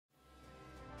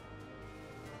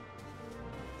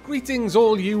Greetings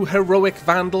all you heroic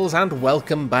vandals and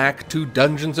welcome back to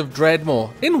Dungeons of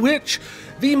Dredmor, in which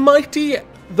the mighty,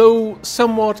 though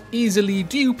somewhat easily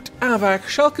duped, Aavak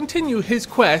shall continue his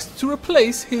quest to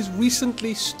replace his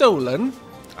recently stolen,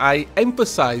 I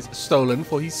emphasize stolen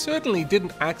for he certainly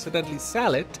didn't accidentally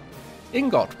sell it,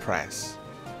 ingot press.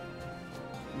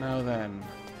 Now then,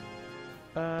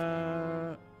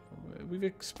 we've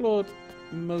explored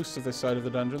most of this side of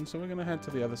the dungeon, so we're going to head to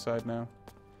the other side now.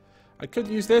 I could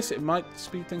use this, it might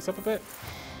speed things up a bit.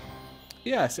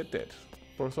 Yes, it did.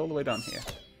 Brought us all the way down here.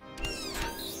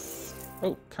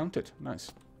 Oh, counted.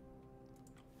 Nice.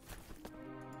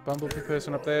 Bumblebee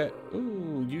person up there.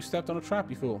 Ooh, you stepped on a trap,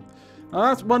 you fool. Now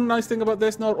that's one nice thing about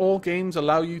this. Not all games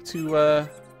allow you to...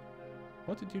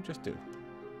 What did you just do?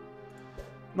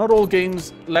 Not all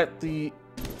games let the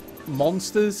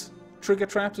monsters trigger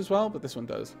traps as well, but this one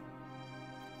does.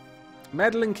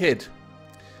 Meddling Kid.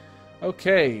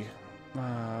 Okay.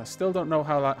 Still don't know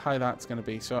how high that's going to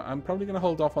be, so I'm probably going to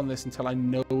hold off on this until I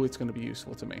know it's going to be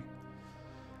useful to me.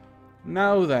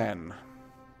 Now then,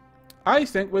 I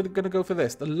think we're going to go for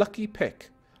this, the lucky pick.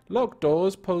 Locked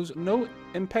doors pose no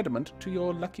impediment to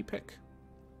your lucky pick.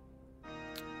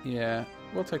 Yeah,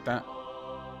 we'll take that.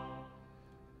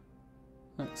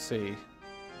 Let's see.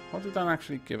 What did that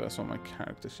actually give us on my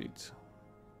character sheet?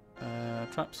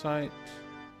 Trap site.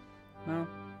 No?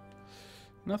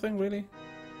 Nothing really?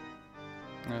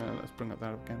 Let's bring up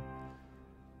that up again.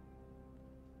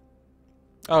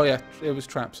 Oh yeah, it was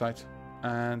trap site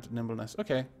and nimbleness.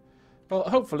 Okay. Well,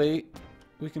 hopefully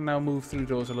we can now move through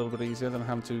doors a little bit easier than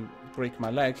having to break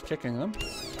my leg kicking them.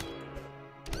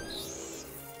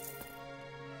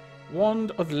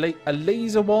 Wand of a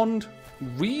laser wand?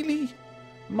 Really?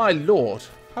 My lord,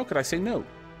 how could I say no?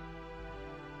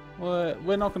 Well,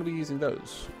 we're not going to be using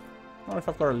those. Not if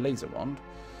I've got a laser wand.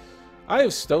 I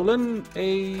have stolen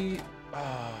a...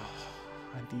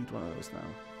 I need one of those now.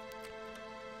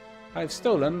 I've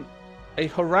stolen a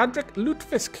Horadric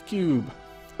Lutefisk cube.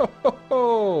 Ho ho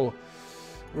ho!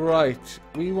 Right,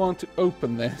 we want to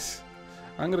open this.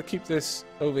 I'm going to keep this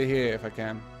over here if I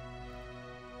can.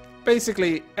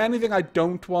 Basically, anything I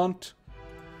don't want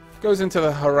goes into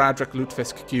the Horadric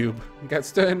Lutefisk cube and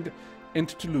gets turned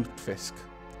into Lutefisk.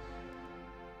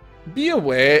 Be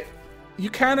aware, you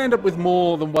can end up with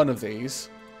more than one of these.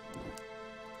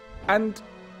 And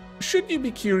should you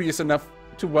be curious enough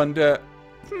to wonder,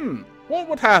 what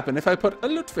would happen if I put a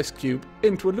Lutefisk cube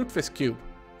into a Lutefisk cube?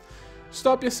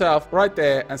 Stop yourself right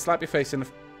there and slap yourself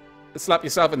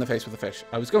in the face with a fish.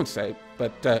 I was going to say,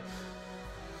 but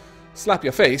slap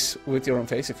your face with your own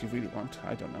face if you really want.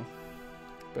 I don't know.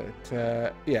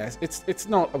 But yes, it's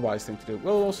not a wise thing to do.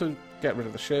 We'll also get rid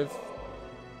of the shiv.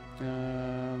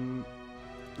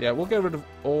 Yeah, we'll get rid of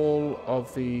all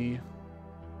of the...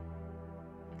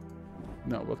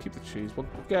 No, we'll keep the cheese. We'll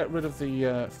get rid of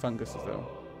the funguses, though.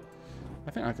 I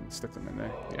think I can stick them in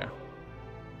there. Yeah.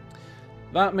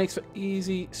 That makes for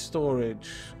easy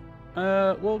storage.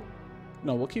 No,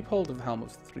 we'll keep hold of the Helm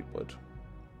of 3 wood.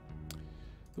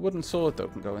 The wooden sword, though,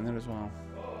 can go in there as well.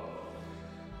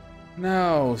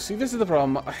 Now, see, this is the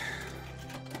problem.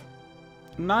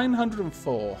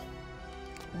 904.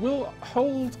 We'll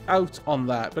hold out on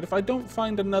that, but if I don't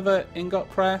find another ingot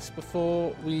press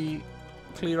before we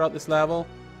clear out this level,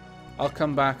 I'll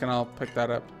come back and I'll pick that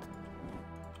up.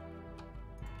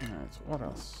 Alright, so what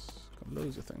else? Got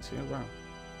loads of things here. Wow.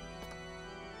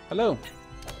 Hello.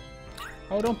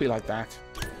 Oh, don't be like that.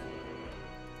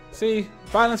 See?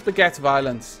 Violence begets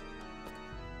violence.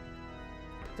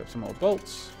 Picked up some more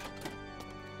bolts.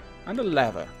 And a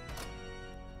lever.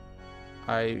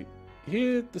 I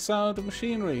hear the sound of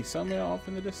machinery somewhere off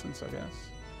in the distance, I guess.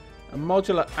 A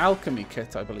modular alchemy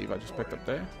kit, I believe I just picked up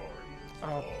there.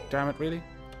 Oh, damn it, really?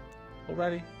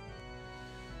 Already?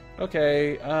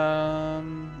 Okay,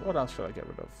 what else should I get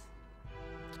rid of?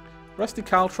 Rusty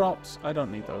caltrops, I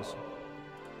don't need those.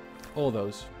 All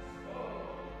those.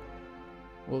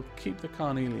 We'll keep the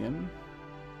carnelian.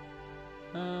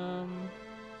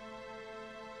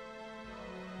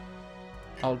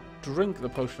 I'll drink the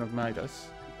potion of Midas.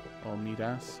 Or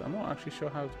Midas. I'm not actually sure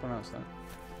how to pronounce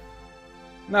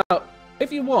that. Now,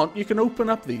 if you want, you can open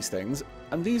up these things.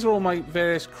 And these are all my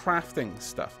various crafting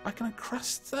stuff. I can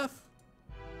encrust stuff?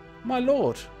 My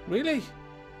lord, really?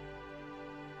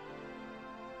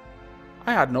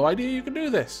 I had no idea you could do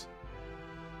this.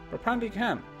 But apparently you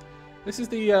can. This is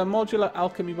the modular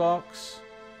alchemy box.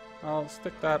 I'll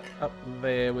stick that up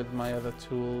there with my other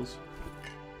tools.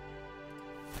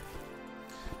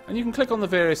 And you can click on the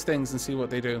various things and see what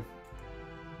they do.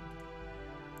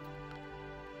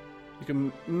 You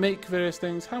can make various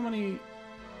things. How many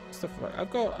stuff have I? I've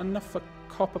got enough for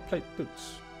copper plate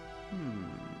boots.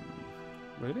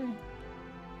 Really?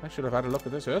 I should have had a look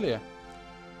at this earlier.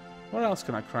 What else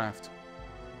can I craft?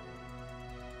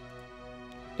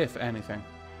 If anything.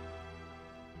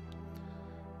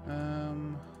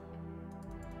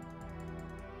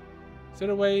 Is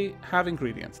there a way? Have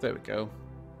ingredients. There we go.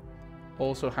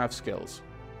 Also have skills.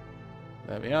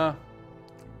 There we are.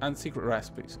 And secret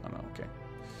recipes. Oh no, okay.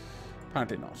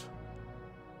 Apparently not.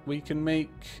 We can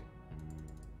make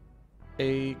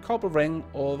a copper ring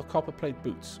or the copper plate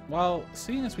boots. Well,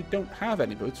 seeing as we don't have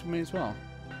any boots, we may as well.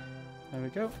 There we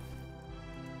go.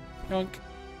 Yoink.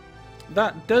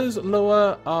 That does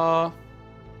lower our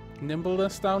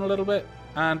nimbleness down a little bit,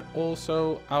 and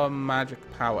also our magic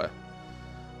power.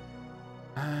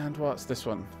 And what's this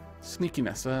one?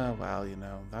 Sneakiness. Well, you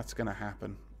know, that's going to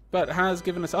happen. But it has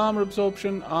given us armor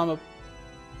absorption, armor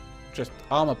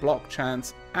block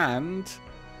chance, and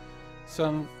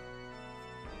some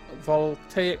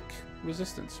voltaic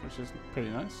resistance, which is pretty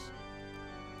nice.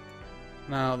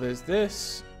 Now there's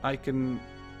this. I can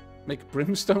make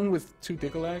brimstone with 2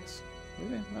 diggle eggs.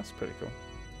 Really? That's pretty cool.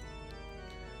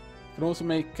 Can also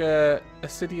make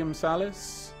acidium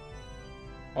salis,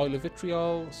 oil of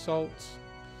vitriol, salt.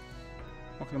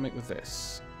 What can I make with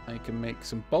this? I can make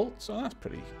some bolts. Oh, that's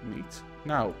pretty neat.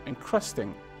 Now,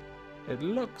 encrusting. It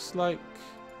looks like...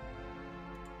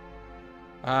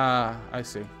 Ah, I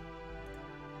see.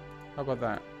 How about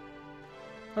that?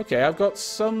 Okay, I've got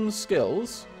some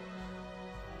skills.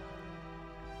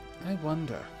 I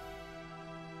wonder.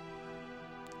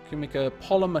 Can make a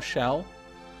polymer shell.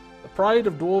 The pride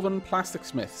of dwarven plastic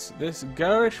smiths. This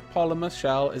garish polymer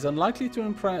shell is unlikely to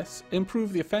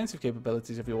improve the offensive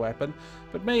capabilities of your weapon,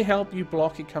 but may help you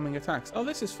block incoming attacks. Oh,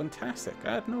 this is fantastic.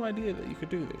 I had no idea that you could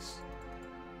do this.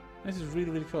 This is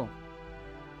really, really cool.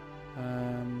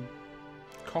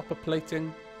 Copper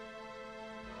plating.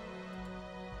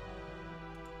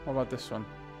 What about this one?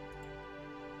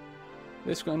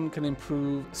 This one can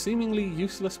improve seemingly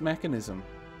useless mechanism.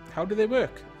 How do they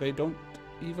work? They don't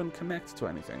even connect to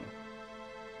anything.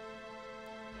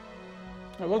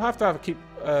 We'll have to keep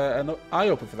an eye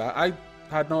open for that. I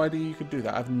had no idea you could do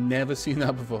that. I've never seen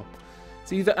that before.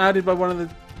 It's either added by one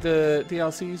of the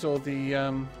DLCs or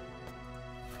the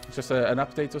just an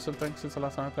update or something since the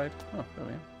last time I played. Oh, there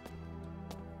we are.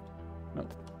 No.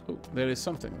 Oh, there is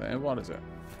something there. What is it?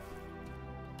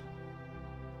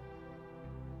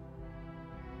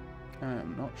 I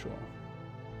am not sure.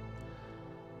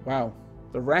 Wow.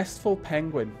 The Restful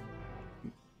Penguin.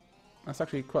 That's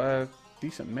actually quite a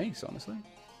decent mace, honestly.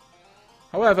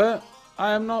 However,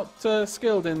 I am not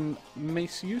skilled in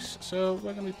mace use, so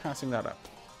we're going to be passing that up.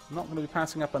 I'm not going to be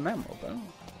passing up an emerald, though.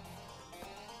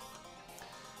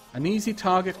 An easy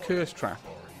target curse trap.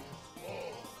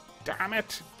 Damn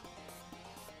it!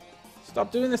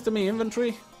 Stop doing this to me,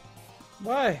 inventory.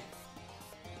 Why?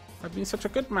 I've been such a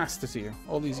good master to you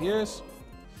all these years.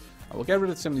 I will get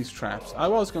rid of some of these traps. I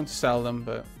was going to sell them,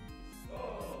 but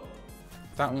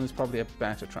that one is probably a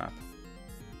better trap.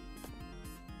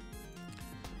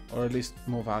 Or at least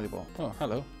more valuable. Oh,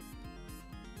 hello.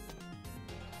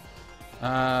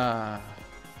 Ah,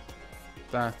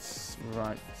 that's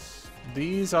right.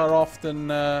 These are often...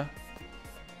 there's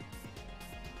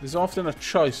often a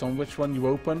choice on which one you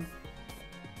open.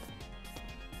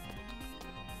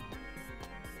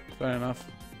 Fair enough.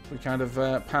 We kind of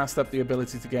passed up the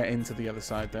ability to get into the other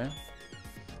side there.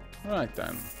 Right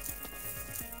then.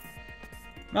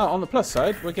 Now, on the plus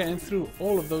side, we're getting through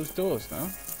all of those doors now.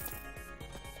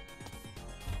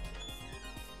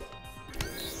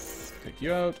 Take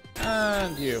you out,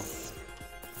 and you.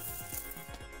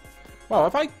 Wow,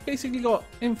 have I basically got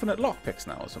infinite lockpicks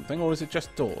now or something, or is it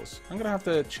just doors? I'm going to have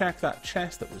to check that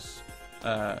chest that was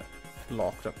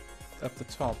locked up the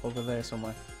top over there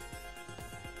somewhere.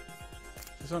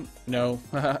 This one? No.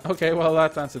 Okay, well,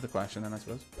 that answered the question then, I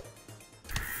suppose.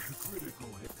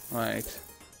 Right.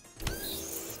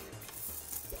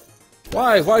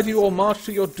 Why? Why do you all march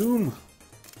to your doom?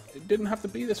 It didn't have to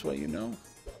be this way, you know.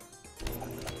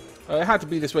 It had to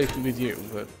be this way with you,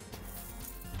 but...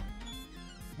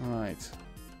 Right.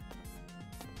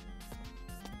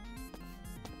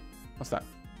 What's that?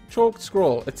 Chalked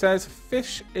scroll. It says,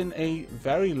 fish in a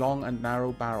very long and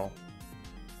narrow barrel.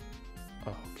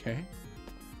 Okay.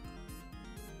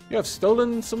 You have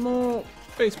stolen some more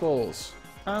baseballs.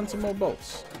 And some more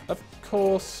bolts. Of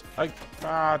course,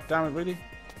 ah, damn it, really?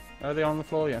 Are they on the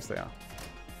floor? Yes, they are.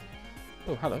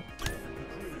 Oh, hello.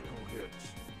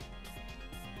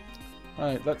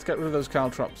 Alright, let's get rid of those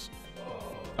caltrops.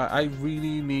 I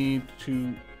really need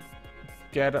to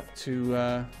get up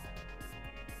to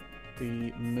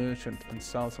the merchant and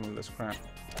sell some of this crap.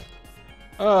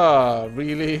 Ah,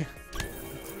 really?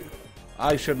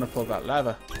 I shouldn't have pulled that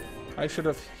lever. I should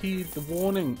have heeded the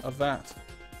warning of that.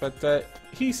 But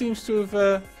he seems to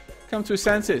have come to his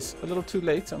senses. A little too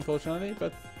late, unfortunately,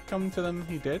 but come to them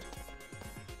he did.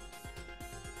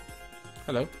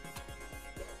 Hello.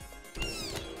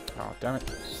 Oh, damn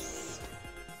it.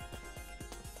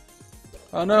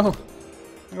 Oh no!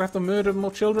 I'm gonna have to murder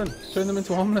more children. Turn them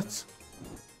into omelets.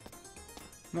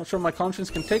 I'm not sure my conscience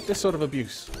can take this sort of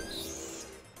abuse.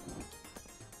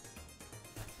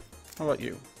 How about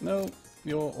you? No,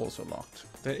 you're also locked.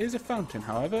 There is a fountain,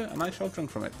 however, and I shall drink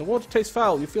from it. The water tastes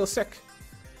foul. You feel sick.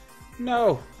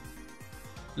 No.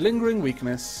 Lingering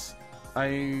weakness.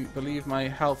 I believe my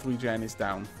health regen is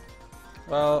down.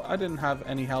 Well, I didn't have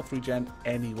any health regen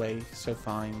anyway, so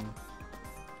fine.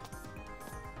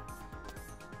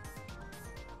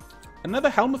 Another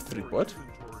helm of Threepwood.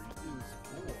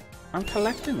 I'm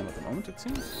collecting them at the moment, it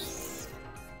seems.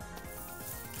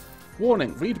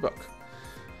 Warning, read book.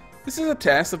 This is a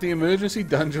test of the emergency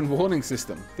dungeon warning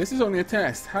system. This is only a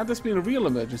test. Had this been a real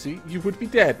emergency, you would be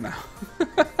dead now.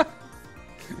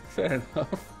 Fair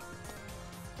enough.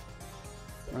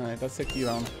 Alright, let's take you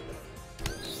on.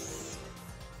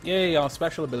 Yay, our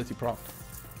special ability proc.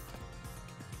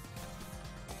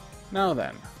 Now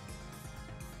then.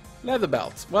 Leather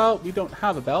belt. Well, we don't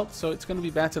have a belt, so it's going to be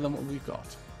better than what we've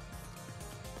got.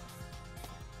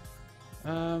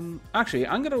 Actually,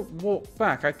 I'm going to walk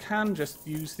back. I can just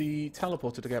use the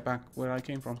teleporter to get back where I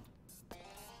came from.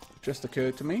 It just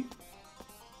occurred to me.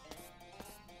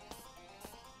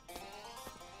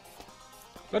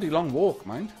 Bloody long walk,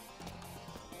 mind.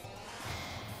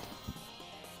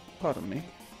 Pardon me.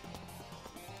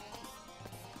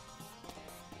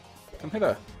 Come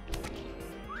hither.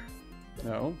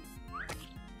 No.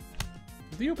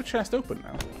 Is the upper chest open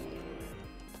now?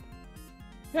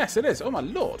 Yes, it is. Oh my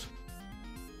lord.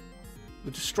 The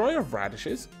Destroyer of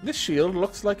Radishes. This shield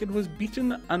looks like it was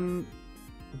beaten and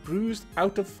bruised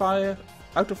out of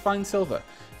fine silver.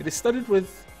 It is studded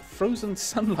with frozen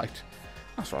sunlight.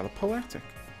 That's rather poetic.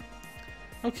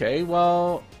 Okay,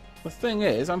 well, the thing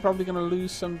is, I'm probably going to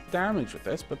lose some damage with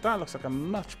this, but that looks like a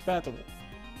much better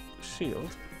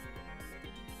shield.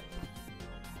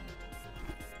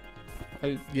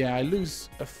 Yeah, I lose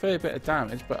a fair bit of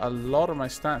damage, but a lot of my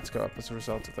stats go up as a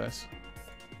result of this.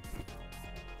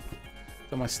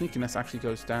 So my sneakiness actually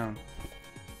goes down.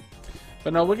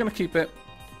 But no, we're going to keep it.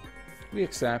 We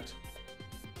accept.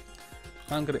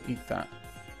 I'm going to eat that.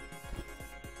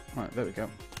 Right, there we go.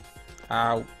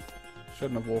 Ow.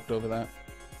 Shouldn't have walked over that.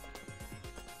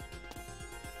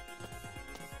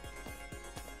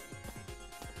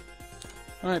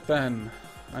 Right then.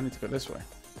 I need to go this way.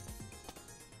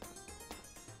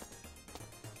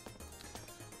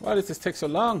 Why does this take so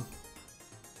long?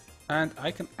 And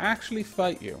I can actually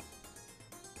fight you.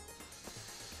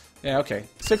 Yeah, okay.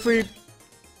 Siegfried,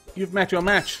 you've met your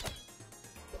match.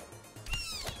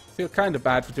 I feel kind of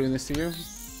bad for doing this to you,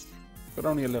 but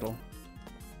only a little.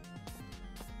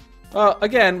 Well,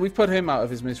 again, we put him out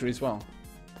of his misery as well,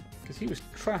 because he was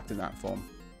trapped in that form.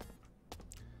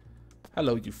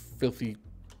 Hello, you filthy...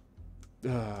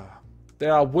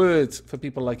 There are words for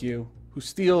people like you, who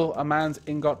steal a man's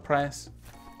ingot press.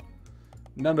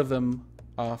 None of them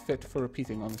are fit for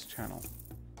repeating on this channel.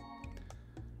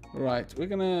 Right, we're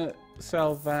gonna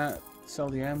sell that, sell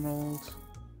the emerald,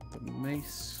 the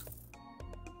mace.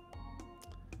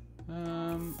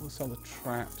 We'll sell the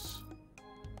traps.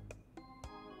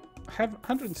 I have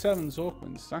 107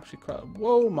 Zorkwins. It's actually quite...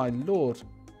 Whoa, my lord.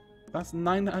 That's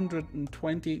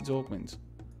 928 Zorkwins.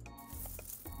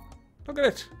 Look at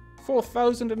it.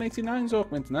 4,089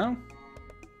 Zorkwins now.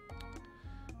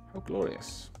 How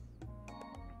glorious.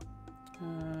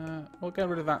 We'll get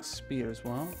rid of that spear as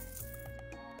well.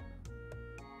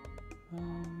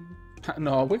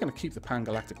 No, we're going to keep the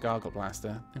Pan-Galactic Gargle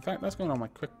Blaster. In fact, that's going on my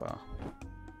quick bar.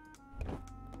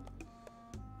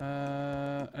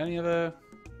 Any other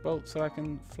bolts that I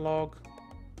can flog?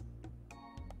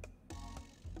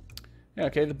 Yeah,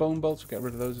 okay, the bone bolts, we'll get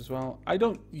rid of those as well. I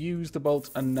don't use the bolts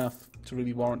enough to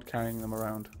really warrant carrying them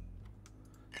around,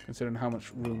 considering how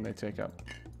much room they take up.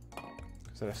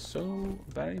 Because there are so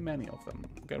very many of them.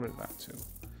 We'll get rid of that too.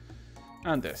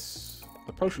 And this.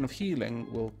 The Potion of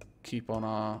Healing will keep on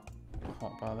our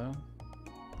hotbar though.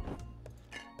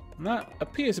 And that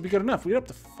appears to be good enough. We're up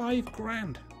to 5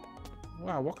 grand.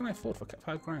 Wow, what can I afford for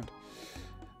 5 grand?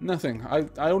 Nothing.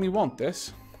 I only want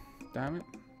this. Damn it.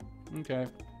 Okay.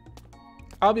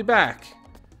 I'll be back.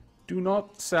 Do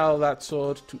not sell that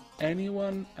sword to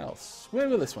anyone else. Where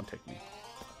will this one take me?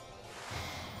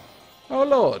 Oh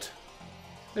lord.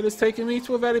 It is taking me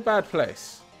to a very bad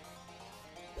place.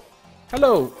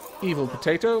 Hello, evil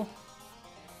potato.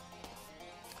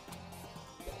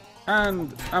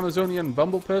 and Amazonian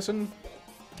bumble person.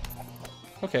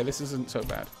 Okay, this isn't so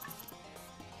bad.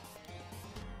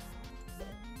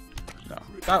 No,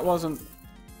 that wasn't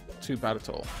too bad at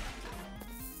all.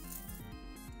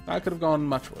 That could have gone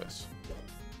much worse.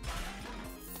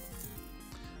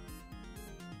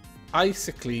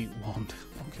 Icically wand.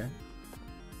 Okay.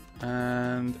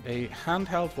 And a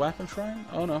handheld weapon shrine?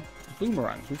 Oh no.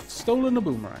 Boomerang. We've stolen a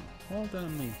boomerang. Well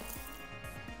done me.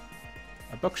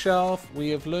 A bookshelf. We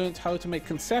have learnt how to make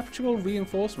conceptual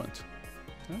reinforcement.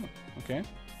 Oh, okay.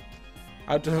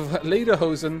 Out of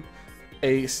Lederhosen,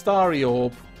 a starry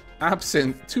orb,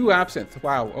 absinthe, 2 absinthe.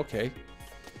 Wow, okay.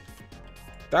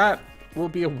 That will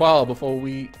be a while before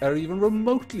we are even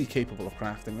remotely capable of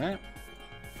crafting that.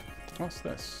 What's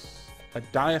this? A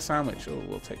dire sandwich. Oh,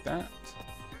 we'll take that.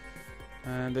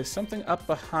 And there's something up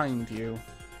behind you.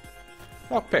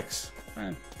 Lockpicks.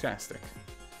 Fantastic.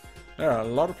 There are a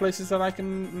lot of places that I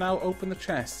can now open the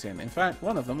chests in. In fact,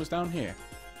 one of them was down here.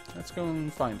 Let's go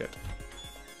and find it.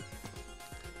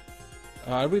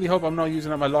 I really hope I'm not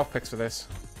using up my lockpicks for this.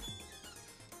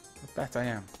 I bet I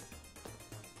am.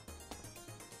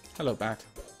 Hello, bat.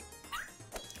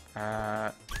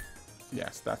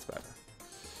 Yes, that's better.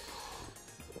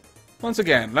 Once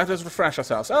again, let us refresh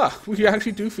ourselves. Ah, we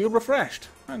actually do feel refreshed.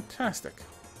 Fantastic.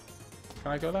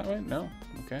 Can I go that way? No?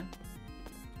 Okay.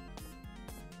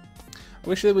 I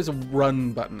wish there was a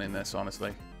run button in this,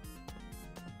 honestly.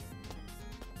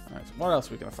 Alright, what else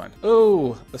are we going to find?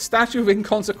 Oh, the statue of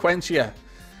Inconsequential.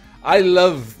 I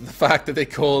love the fact that they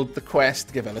called the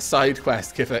quest giver, the side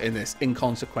quest giver in this,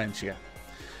 Inconsequential.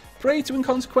 Pray to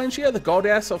Inconsequential, the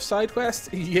goddess of side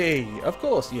quests? Yay, of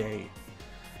course, yay.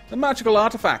 The magical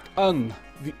artifact, Ung,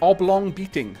 the oblong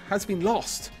beating, has been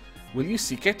lost. Will you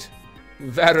seek it?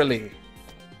 Verily.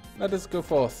 Let us go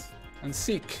forth and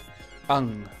seek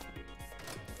Ung.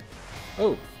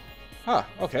 Oh. Ah,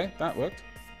 okay, that worked.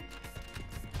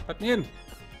 Let me in.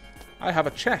 I have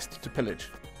a chest to pillage.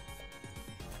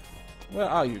 Where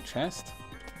are you, chest?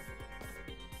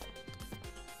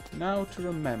 Now to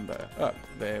remember. Oh,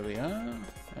 there we are.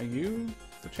 Are you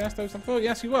the chest I was looking for?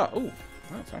 Yes, you are. Oh,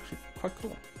 that's actually quite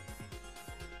cool.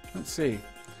 Let's see.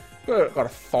 We've got a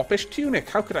foppish tunic.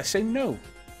 How could I say no?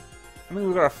 I mean,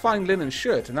 we've got a fine linen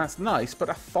shirt, and that's nice, but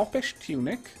a foppish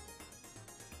tunic?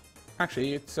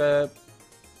 Actually, it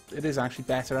is actually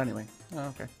better anyway. Oh,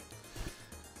 okay.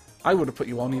 I would have put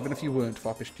you on even if you weren't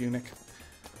foppish tunic.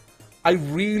 I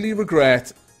really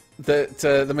regret that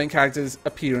the main character's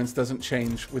appearance doesn't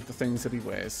change with the things that he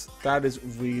wears. That is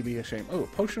really a shame. Oh, a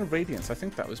potion of radiance. I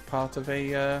think that was part of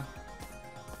a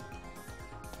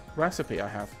recipe I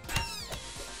have.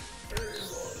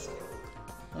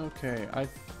 Okay, I'm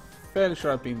fairly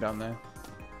sure I've been down there.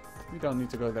 We don't need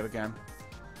to go there again.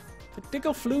 The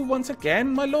Diggle flew once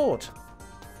again, my lord.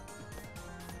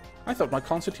 I thought my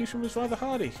constitution was rather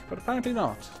hardy, but apparently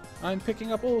not. I'm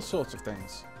picking up all sorts of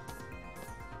things.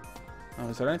 Oh,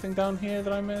 is there anything down here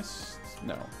that I missed?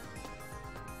 No.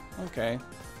 Okay.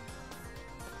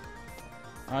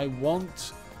 I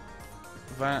want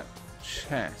that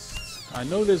chest. I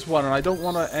know there's one, and I don't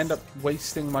want to end up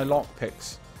wasting my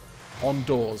lockpicks on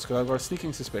doors, because I've got a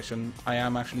sneaking suspicion I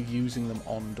am actually using them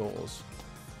on doors.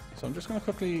 So I'm just going to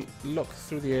quickly look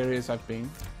through the areas I've been.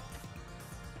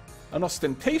 An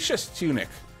ostentatious tunic!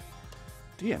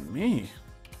 Dear me.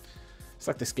 It's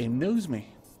like this game knows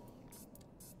me.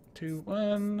 2,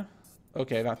 1.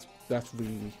 Okay, that's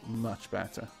really much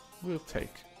better. We'll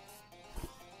take.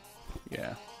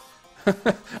 Yeah.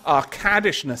 Our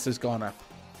caddishness has gone up.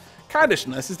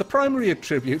 Caddishness is the primary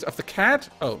attribute of the cad...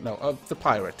 Oh, no, of the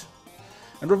pirate.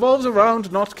 And revolves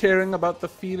around not caring about the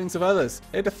feelings of others.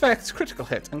 It affects critical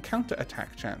hit and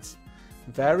counter-attack chance.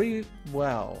 Very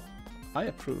well. I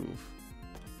approve.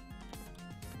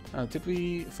 Did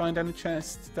we find any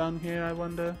chests down here, I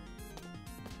wonder?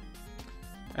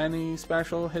 Any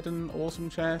special, hidden, awesome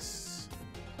chests?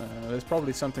 There's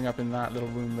probably something up in that little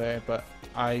room there, but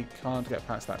I can't get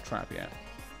past that trap yet.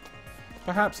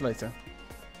 Perhaps later.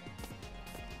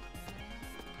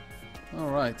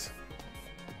 Alright.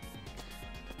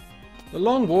 The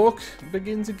long walk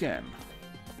begins again.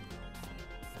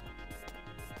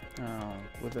 Oh,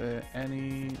 were there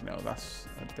any... No, that's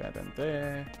a dead end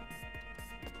there.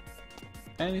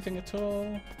 Anything at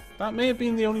all? That may have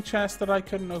been the only chest that I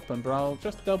couldn't open, but I'll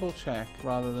just double check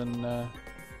rather than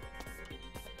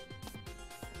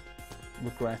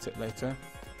regret it later.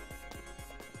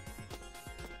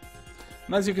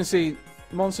 And as you can see,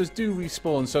 monsters do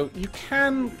respawn, so you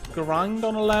can grind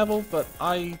on a level, but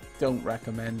I don't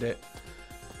recommend it.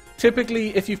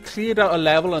 Typically, if you've cleared out a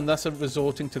level and thus are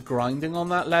resorting to grinding on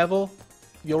that level,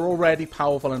 you're already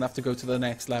powerful enough to go to the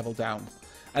next level down.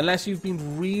 Unless you've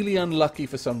been really unlucky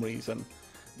for some reason,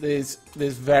 there's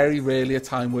very rarely a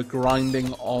time where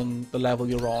grinding on the level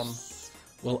you're on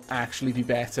will actually be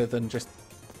better than just,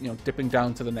 you know, dipping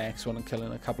down to the next one and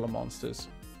killing a couple of monsters.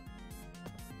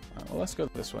 Well, let's go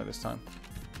this way this time.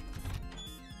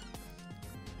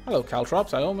 Hello,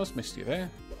 Caltrops. I almost missed you there.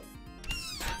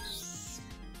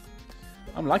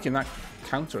 I'm liking that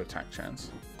counter-attack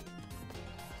chance.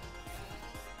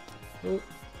 Oh,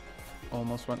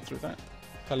 almost went through that.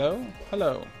 Hello?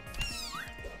 Hello.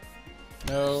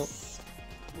 No.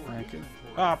 Thank you.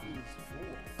 Ah!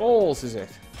 Balls, is it?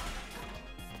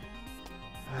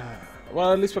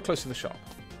 Well, at least we're close to the shop.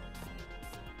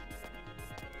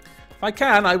 If I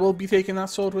can, I will be taking that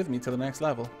sword with me to the next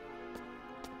level.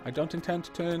 I don't intend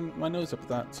to turn my nose up at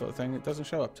that sort of thing. It doesn't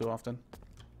show up too often.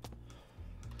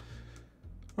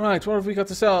 Right, what have we got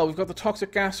to sell? We've got the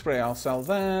toxic gas spray. I'll sell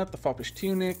that. The foppish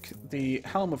tunic. The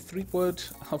helm of threepwood,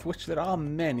 of which there are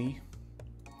many.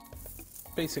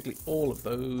 Basically all of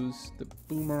those. The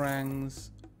boomerangs.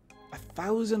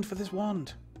 1,000 for this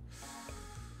wand.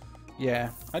 Yeah,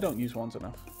 I don't use wands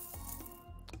enough.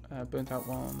 Burnt out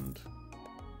wand.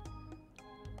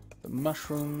 The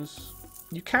mushrooms.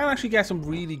 You can actually get some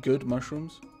really good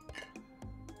mushrooms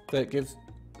that give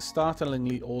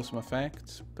startlingly awesome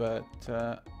effects, but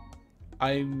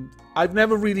I've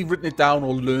never really written it down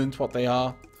or learned what they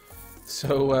are,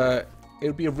 so it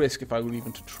would be a risk if I were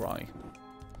even to try.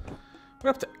 We're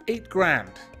up to 8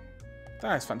 grand.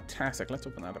 That is fantastic. Let's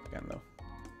open that up again, though.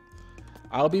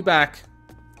 I'll be back.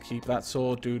 Keep that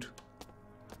sword, dude.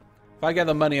 If I get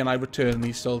the money and I return,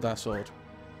 he stole that sword.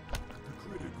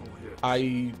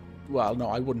 Well, no,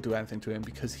 I wouldn't do anything to him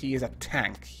because he is a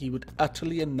tank. He would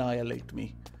utterly annihilate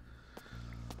me.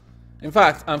 In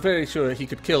fact, I'm very sure he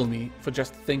could kill me for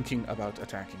just thinking about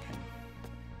attacking him.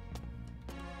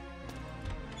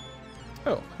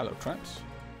 Oh, hello, traps.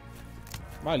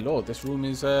 My lord, this room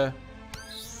is...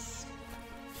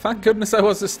 Thank goodness I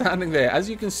wasn't standing there. As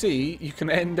you can see, you can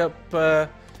end up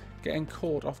getting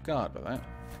caught off guard by that.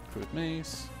 Crude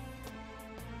mace.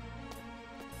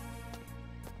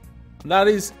 And that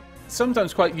is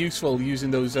sometimes quite useful,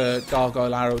 using those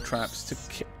gargoyle arrow traps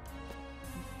to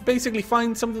basically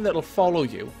find something that'll follow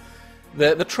you.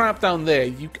 The trap down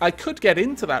there, I could get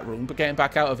into that room, but getting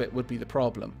back out of it would be the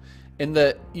problem. In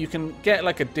that you can get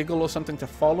like a diggle or something to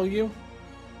follow you,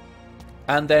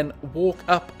 and then walk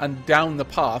up and down the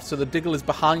path, so the diggle is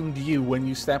behind you when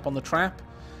you step on the trap,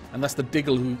 and that's the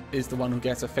diggle who is the one who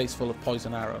gets a face full of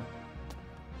poison arrow.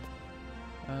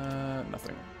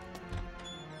 Nothing.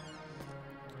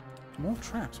 More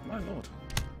traps, my lord.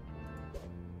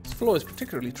 This floor is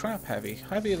particularly trap heavy.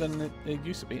 Heavier than it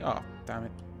used to be. Oh, damn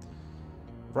it.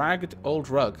 Ragged old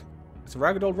rug. It's a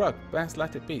ragged old rug. Best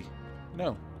let it be.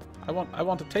 No. I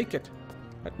want to take it.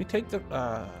 Let me take the...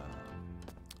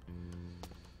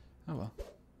 Oh well.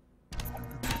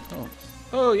 Oh.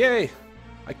 Oh, yay!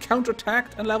 I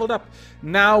counterattacked and leveled up.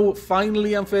 Now,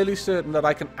 finally, I'm fairly certain that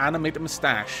I can animate a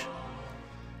moustache.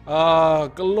 Ah,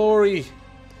 glory!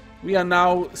 We are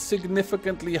now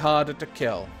significantly harder to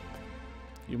kill.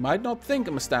 You might not think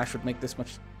a moustache would make this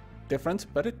much difference,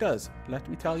 but it does. Let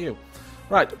me tell you.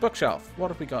 Right, bookshelf. What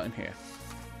have we got in here?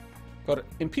 Got an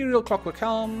Imperial Clockwork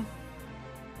Helm.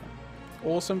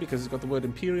 Awesome, because it's got the word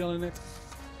Imperial in it.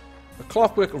 A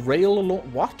Clockwork Rail...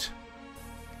 What?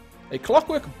 A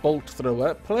Clockwork Bolt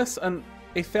Thrower, plus an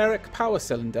Etheric Power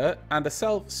Cylinder, and a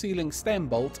self-sealing stem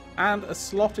bolt, and a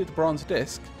slotted bronze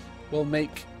disc will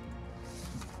make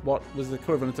what was the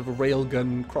equivalent of a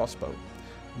railgun crossbow.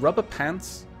 Rubber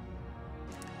pants?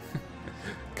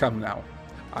 Come now.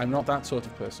 I'm not that sort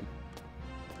of person.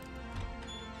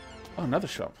 Oh, another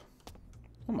shop.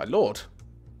 Oh my lord.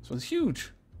 This one's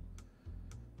huge.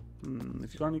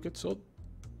 Have you got any good sword?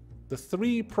 The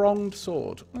 3-pronged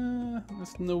sword.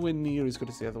 That's nowhere near as good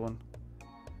as the other one.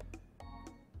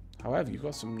 However, you've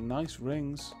got some nice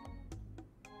rings.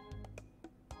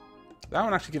 That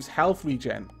one actually gives health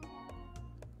regen.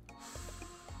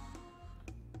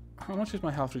 How much is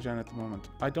my health regen at the moment?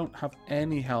 I don't have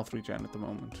any health regen at the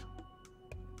moment.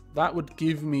 That would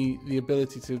give me the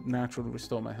ability to naturally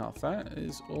restore my health. That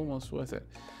is almost worth it.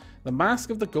 The Mask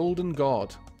of the Golden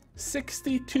God.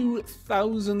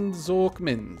 62,000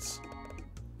 Zorkmins.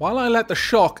 While I let the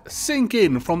shock sink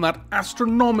in from that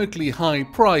astronomically high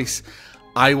price,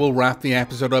 I will wrap the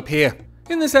episode up here.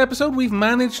 In this episode, we've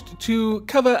managed to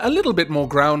cover a little bit more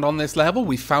ground on this level.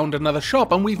 We found another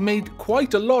shop, and we've made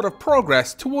quite a lot of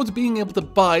progress towards being able to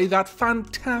buy that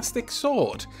fantastic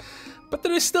sword. But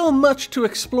there is still much to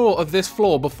explore of this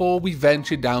floor before we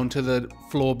venture down to the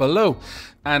floor below.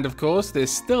 And of course,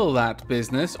 there's still that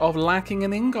business of lacking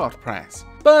an ingot press.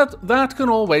 But that can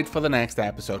all wait for the next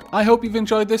episode. I hope you've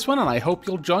enjoyed this one, and I hope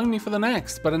you'll join me for the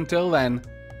next. But until then,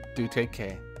 do take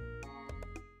care.